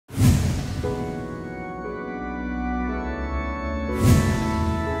May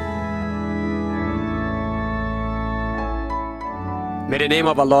the name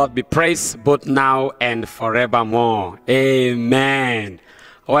of our Lord be praised both now and forevermore. Amen.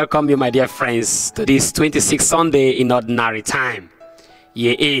 Welcome you, my dear friends, to this 26th Sunday in Ordinary Time.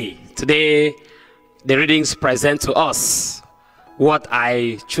 Yea. Today, the readings present to us what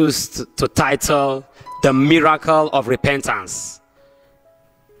I choose to title The Miracle of Repentance.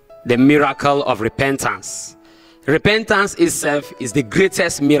 The Miracle of Repentance. Repentance itself is the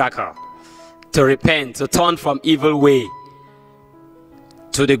greatest miracle. To repent, to turn from evil way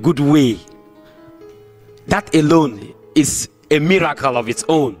to the good way. That alone is a miracle of its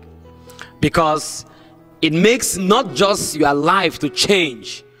own, because it makes not just your life to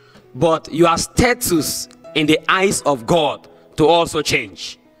change, but your status in the eyes of God to also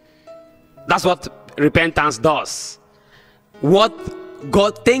change. That's what repentance does. What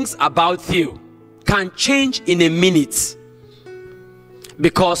God thinks about you can change in a minute,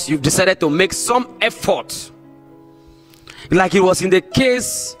 because you've decided to make some effort. Like it was in the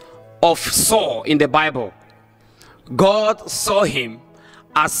case of Saul in the Bible. God saw him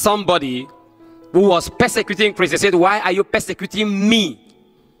as somebody who was persecuting Christians. He said, "Why are you persecuting me?"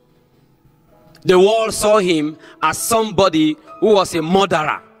 The world saw him as somebody who was a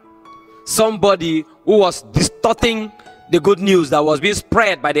murderer, somebody who was distorting the good news that was being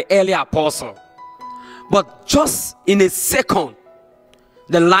spread by the early apostle. But just in a second,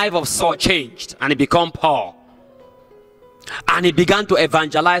 the life of Saul changed and he became Paul. And he began to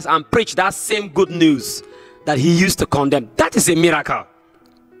evangelize and preach that same good news that he used to condemn. That is a miracle.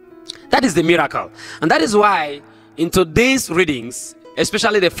 That is the miracle. And that is why in today's readings,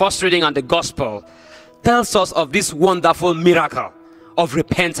 especially the first reading on the gospel, tells us of this wonderful miracle of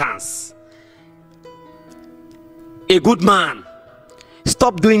repentance. A good man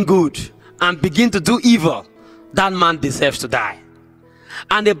stop doing good and begin to do evil. That man deserves to die.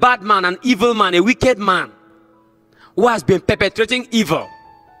 And a bad man, an evil man, a wicked man, who has been perpetrating evil,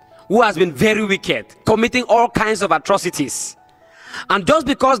 who has been very wicked, committing all kinds of atrocities. And just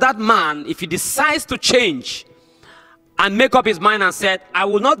because that man, if he decides to change and make up his mind and said, "I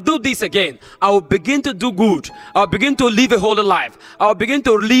will not do this again, I will begin to do good, I will begin to live a holy life, I will begin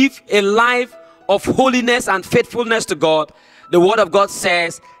to live a life of holiness and faithfulness to God," the word of God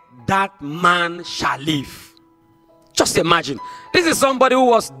says, that man shall live. Just imagine, this is somebody who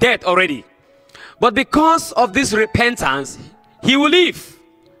was dead already. But because of this repentance, he will live.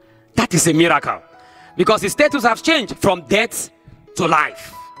 That is a miracle. Because his status has changed from death to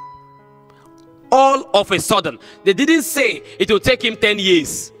life. All of a sudden. They didn't say it will take him 10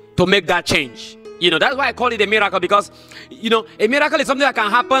 years to make that change. You know, that's why I call it a miracle. Because, you know, a miracle is something that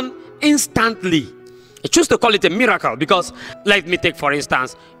can happen instantly. I choose to call it a miracle because, let me take for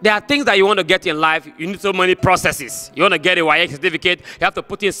instance, there are things that you want to get in life. You need so many processes. You want to get a YX certificate, you have to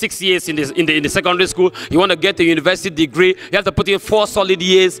put in 6 years in the secondary school. You want to get a university degree, you have to put in 4 solid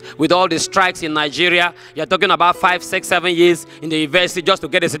years with all the strikes in Nigeria. You're talking about 5, 6, 7 years in the university just to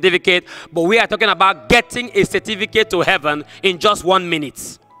get a certificate. But we are talking about getting a certificate to heaven in just 1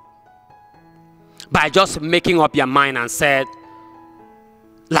 minute. By just making up your mind and said,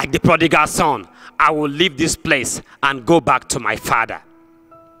 like the prodigal son, I will leave this place and go back to my father.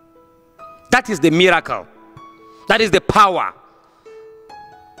 That is the miracle. That is the power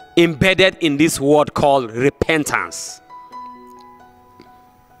embedded in this word called repentance.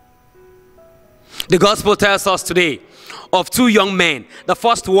 The gospel tells us today of 2 young men. The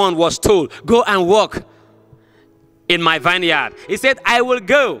first one was told, "Go and work in my vineyard." He said, "I will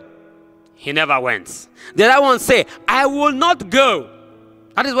go." He never went. The other one said, "I will not go."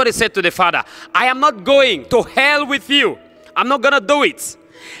 That is what he said to the father. "I am not going. To hell with you. I'm not going to do it."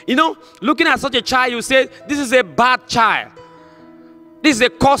 You know, looking at such a child, you say, this is a bad child. This is a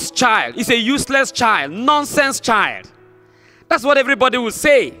cursed child. It's a useless child. Nonsense child. That's what everybody will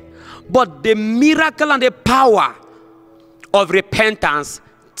say. But the miracle and the power of repentance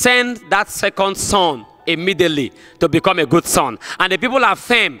turned that second son immediately to become a good son. And the people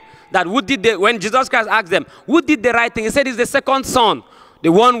affirm that when Jesus Christ asked them, who did the right thing? He said, it's the second son.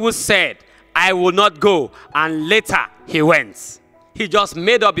 The one who said, "I will not go," and later he went. He just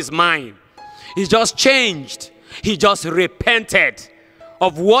made up his mind. He just changed. He just repented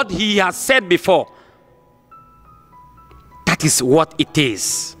of what he has said before. That is what it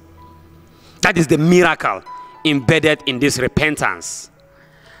is. That is the miracle embedded in this repentance.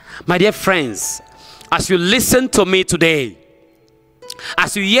 My dear friends, as you listen to me today,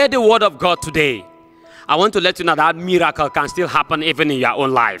 as you hear the word of God today, I want to let you know that miracle can still happen even in your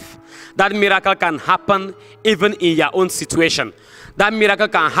own life. That miracle can happen even in your own situation. That miracle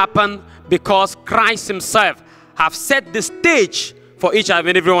can happen because Christ himself have set the stage for each and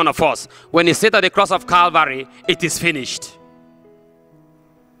every one of us. When he said at the cross of Calvary, it is finished.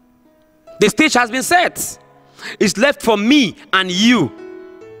 The stage has been set. It's left for me and you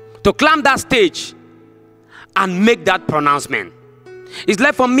to climb that stage and make that pronouncement. It's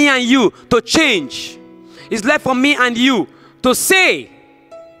left for me and you to change. It's left for me and you to say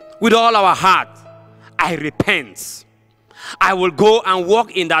with all our heart, I repent. I will go and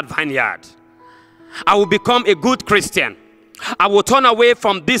walk in that vineyard. I will become a good Christian. I will turn away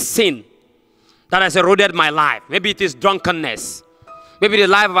from this sin that has eroded my life. Maybe it is drunkenness. Maybe the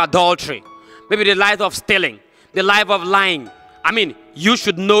life of adultery. Maybe the life of stealing. The life of lying. I mean, you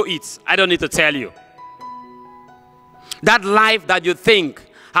should know it. I don't need to tell you. That life that you think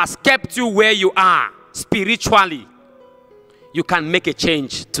has kept you where you are spiritually, you can make a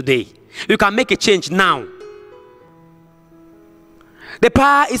change today. You can make a change now. The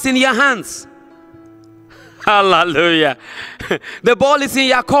power is in your hands. Hallelujah. The ball is in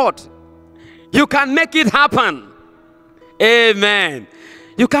your court. You can make it happen. Amen.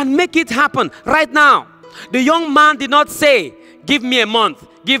 You can make it happen right now. The young man did not say, give me a month,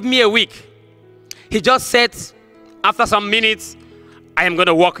 give me a week. He just said, after some minutes, I am going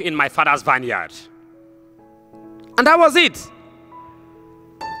to walk in my father's vineyard. And that was it.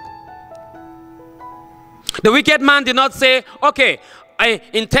 The wicked man did not say, okay,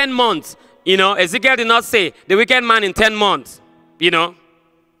 in 10 months, you know. Ezekiel did not say, the wicked man in 10 months, you know.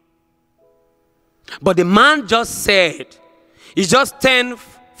 But the man just said, he just turned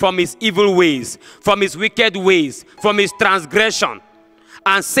from his evil ways, from his wicked ways, from his transgression,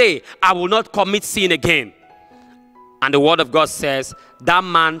 and say, I will not commit sin again. And the word of God says, that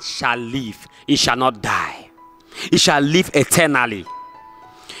man shall live, he shall not die. He shall live eternally.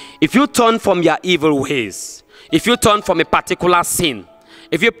 If you turn from your evil ways, if you turn from a particular sin,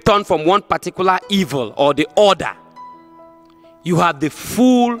 if you turn from one particular evil or the other, you have the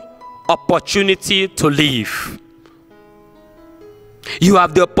full opportunity to live. You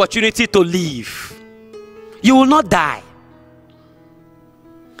have the opportunity to live. You will not die.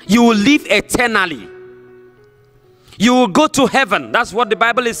 You will live eternally. You will go to heaven. That's what the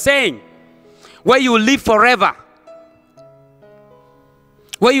Bible is saying. Where you will live forever.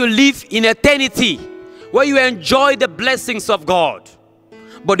 Where you live in eternity. Where you enjoy the blessings of God.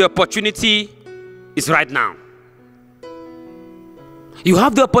 But the opportunity is right now. You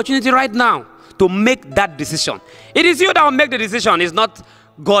have the opportunity right now to make that decision. It is you that will make the decision. It's not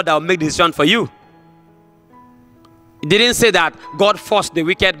God that will make the decision for you. It didn't say that God forced the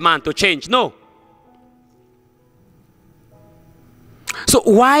wicked man to change. No. So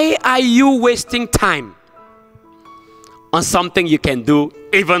why are you wasting time on something you can do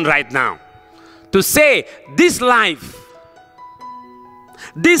even right now? To say this life,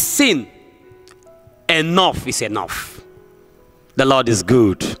 this sin, enough is enough. The Lord is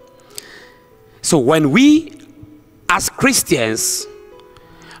good. So when we as Christians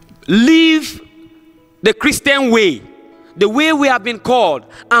live the Christian way, the way we have been called,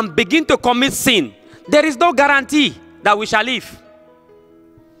 and begin to commit sin, there is no guarantee that we shall live.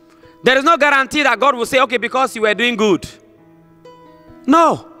 There is no guarantee that God will say, okay, because you were doing good.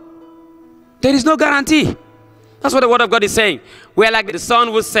 No. There is no guarantee. That's what the word of God is saying. We're like the son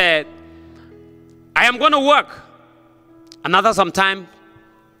who said, I am going to work. Another sometime,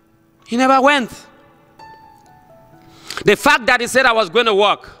 he never went. The fact that he said I was going to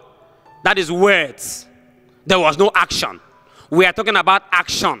work, that is words. There was no action. We are talking about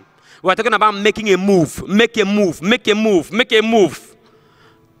action. We are talking about making a move. Make a move. Make a move. Make a move.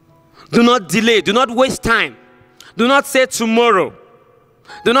 Do not delay. Do not waste time. Do not say tomorrow.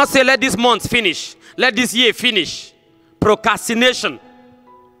 Do not say let this month finish. Let this year finish. Procrastination.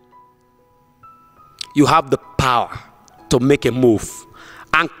 You have the power to make a move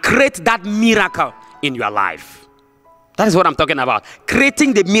and create that miracle in your life. That is what I'm talking about.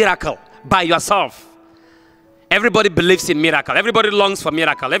 Creating the miracle by yourself. Everybody believes in miracle. Everybody longs for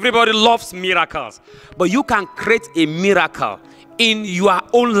miracle. Everybody loves miracles. But you can create a miracle in your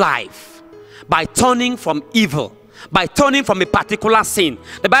own life by turning from evil, by turning from a particular sin.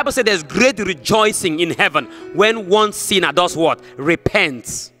 The Bible says there's great rejoicing in heaven when one sinner does what?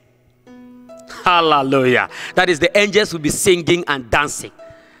 Repents. Hallelujah. That is, the angels will be singing and dancing.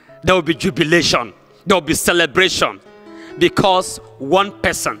 There will be jubilation. There will be celebration because one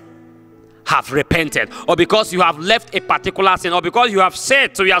person have repented, or because you have left a particular sin, or because you have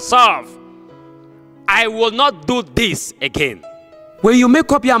said to yourself, I will not do this again. When you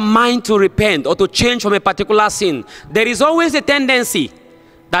make up your mind to repent or to change from a particular sin, there is always a tendency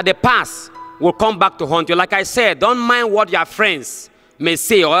that the past will come back to haunt you. Like I said, don't mind what your friends may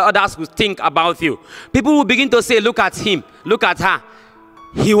say or others will think about you. People will begin to say, look at him, look at her.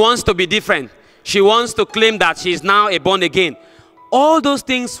 He wants to be different. She wants to claim that she is now a born again. All those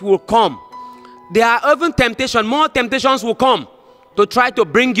things will come. There are even temptations, more temptations will come to try to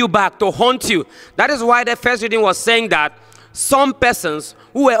bring you back, to haunt you. That is why the first reading was saying that some persons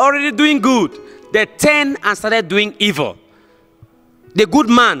who were already doing good, they turned and started doing evil. The good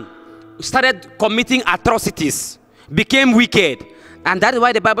man started committing atrocities, became wicked. And that is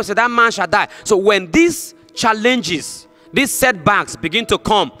why the Bible said that man shall die. So when these challenges, these setbacks begin to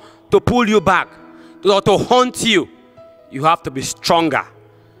come to pull you back, or to haunt you, you have to be stronger.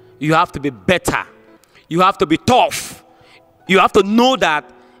 You have to be better. You have to be tough. You have to know that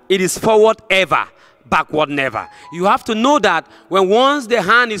it is forward ever, backward never. You have to know that when once the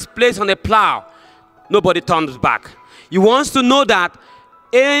hand is placed on the plow, nobody turns back. You want to know that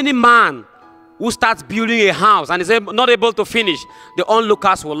any man who starts building a house and is not able to finish, the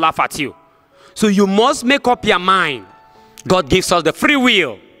onlookers will laugh at you. So you must make up your mind. God gives us the free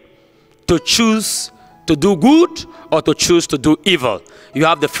will to choose to do good or to choose to do evil. You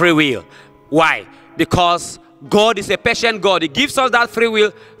have the free will. Why? Because God is a patient God. He gives us that free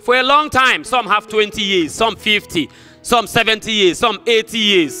will for a long time. Some have 20 years, some 50, some 70 years, some 80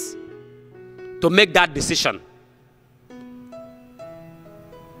 years to make that decision.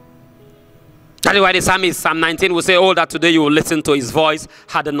 That is why the psalmist, Psalm 19, will say, oh, that today you will listen to his voice,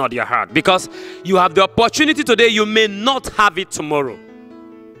 harden not your heart. Because you have the opportunity today, you may not have it tomorrow.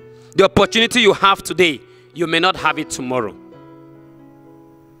 The opportunity you have today, you may not have it tomorrow.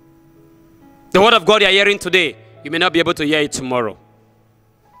 The word of God you are hearing today, you may not be able to hear it tomorrow.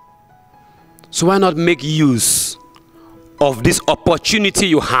 So why not make use of this opportunity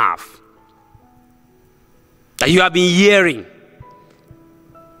you have, that you have been hearing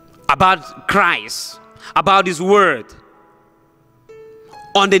about Christ, about his word,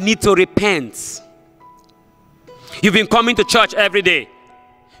 on the need to repent. You've been coming to church every day.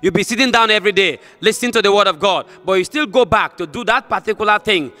 You'll be sitting down every day, listening to the word of God, but you still go back to do that particular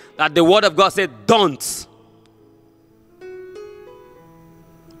thing that the word of God said, don't.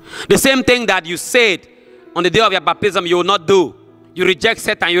 The same thing that you said on the day of your baptism you will not do. You reject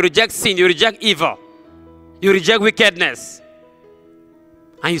Satan, you reject sin, you reject evil, you reject wickedness,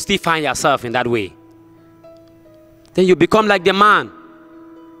 and you still find yourself in that way. Then you become like the man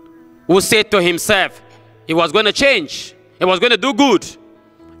who said to himself he was going to change, he was going to do good,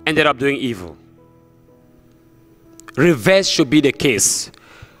 ended up doing evil. Reverse should be the case.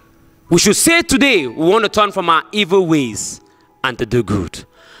 We should say today we want to turn from our evil ways and to do good.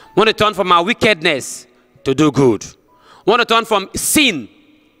 We want to turn from our wickedness to do good. We want to turn from sin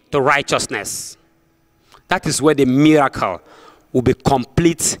to righteousness. That is where the miracle will be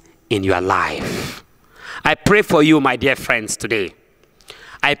complete in your life. I pray for you, my dear friends, today.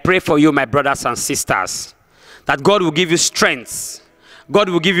 I pray for you, my brothers and sisters, that God will give you strength. God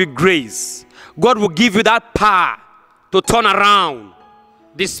will give you grace. God will give you that power to turn around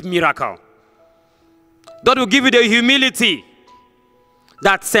this miracle. God will give you the humility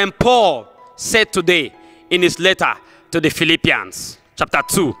that St. Paul said today in his letter to the Philippians, chapter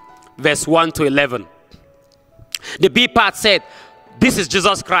 2, verse 1 to 11. The B part said, this is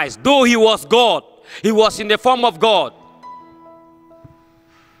Jesus Christ. Though he was God, he was in the form of God.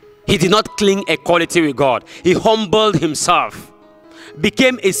 He did not cling equality with God. He humbled himself,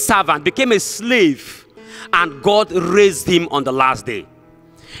 became a servant, became a slave, and God raised him on the last day.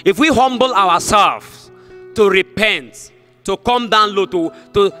 If we humble ourselves to repent, to come down low,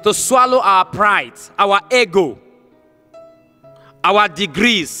 to swallow our pride, our ego, our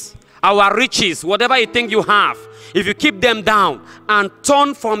degrees, our riches, whatever you think you have, if you keep them down and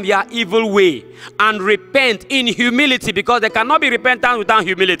turn from your evil way and repent in humility, because there cannot be repentance without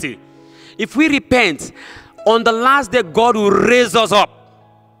humility. If we repent, on the last day God will raise us up.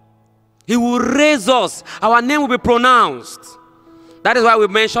 He will raise us. Our name will be pronounced. That is why we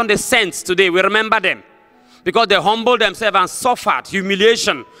mentioned the saints today. We remember them, because they humbled themselves and suffered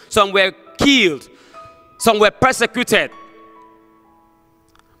humiliation. Some were killed, some were persecuted.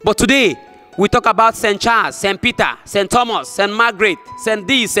 But today, we talk about St. Charles, St. Peter, St. Thomas, St. Margaret, St.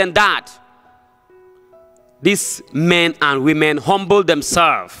 this and that. These men and women humbled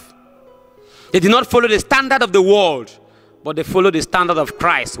themselves. They did not follow the standard of the world, but they followed the standard of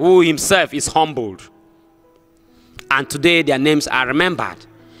Christ, who himself is humbled. And today their names are remembered.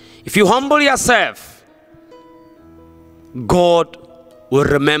 If you humble yourself, God will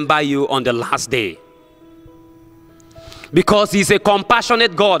remember you on the last day. Because he's a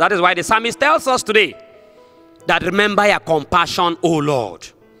compassionate God. That is why the psalmist tells us today that remember your compassion, O Lord.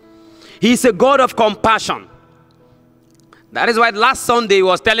 He's a God of compassion. That is why last Sunday he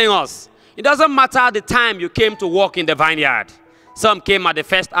was telling us, it doesn't matter the time you came to work in the vineyard. Some came at the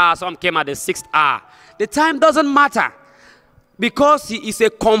first hour, some came at the 6th hour. The time doesn't matter. Because he is a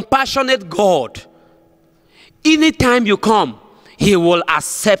compassionate God. Anytime you come, he will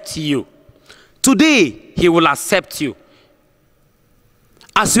accept you. Today, he will accept you.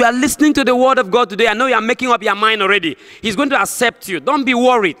 As you are listening to the word of God today, I know you are making up your mind already. He's going to accept you. Don't be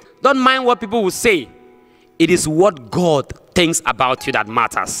worried. Don't mind what people will say. It is what God thinks about you that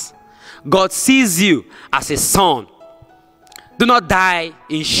matters. God sees you as a son. Do not die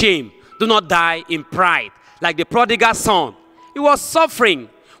in shame. Do not die in pride. Like the prodigal son. He was suffering.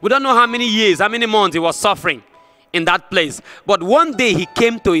 We don't know how many years, how many months he was suffering in that place. But one day he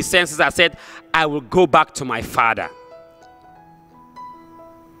came to his senses and said, I will go back to my father.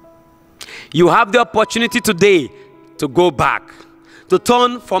 You have the opportunity today to go back, to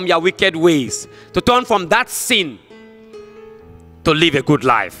turn from your wicked ways, to turn from that sin, to live a good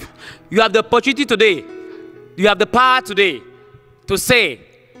life. You have the opportunity today, you have the power today to say,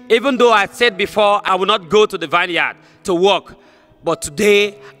 even though I said before I will not go to the vineyard to work, but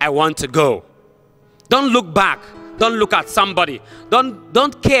today I want to go. Don't look back. Don't look at somebody.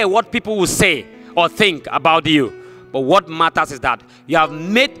 Don't care what people will say or think about you. But what matters is that you have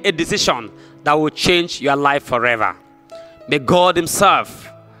made a decision that will change your life forever. May God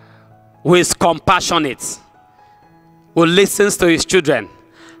himself, who is compassionate, who listens to his children,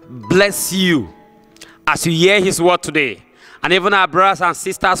 bless you as you hear his word today. And even our brothers and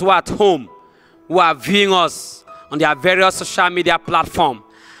sisters who are at home, who are viewing us on their various social media platforms,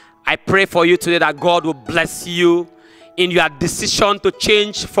 I pray for you today that God will bless you in your decision to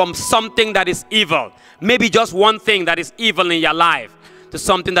change from something that is evil, maybe just one thing that is evil in your life, to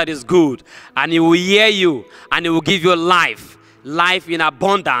something that is good. And he will hear you and he will give you life, life in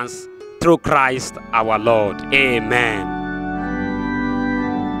abundance through Christ our Lord. Amen.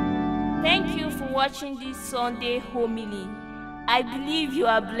 Thank you for watching this Sunday homily. I believe you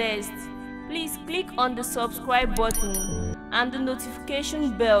are blessed. Please click on the subscribe button and the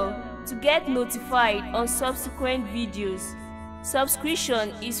notification bell to get notified on subsequent videos.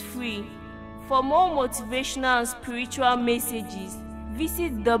 Subscription is free. For more motivational and spiritual messages,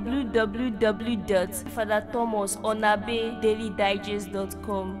 visit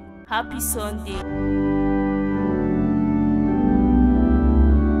www.fatherthomasonabeDailydigest.com. Happy Sunday.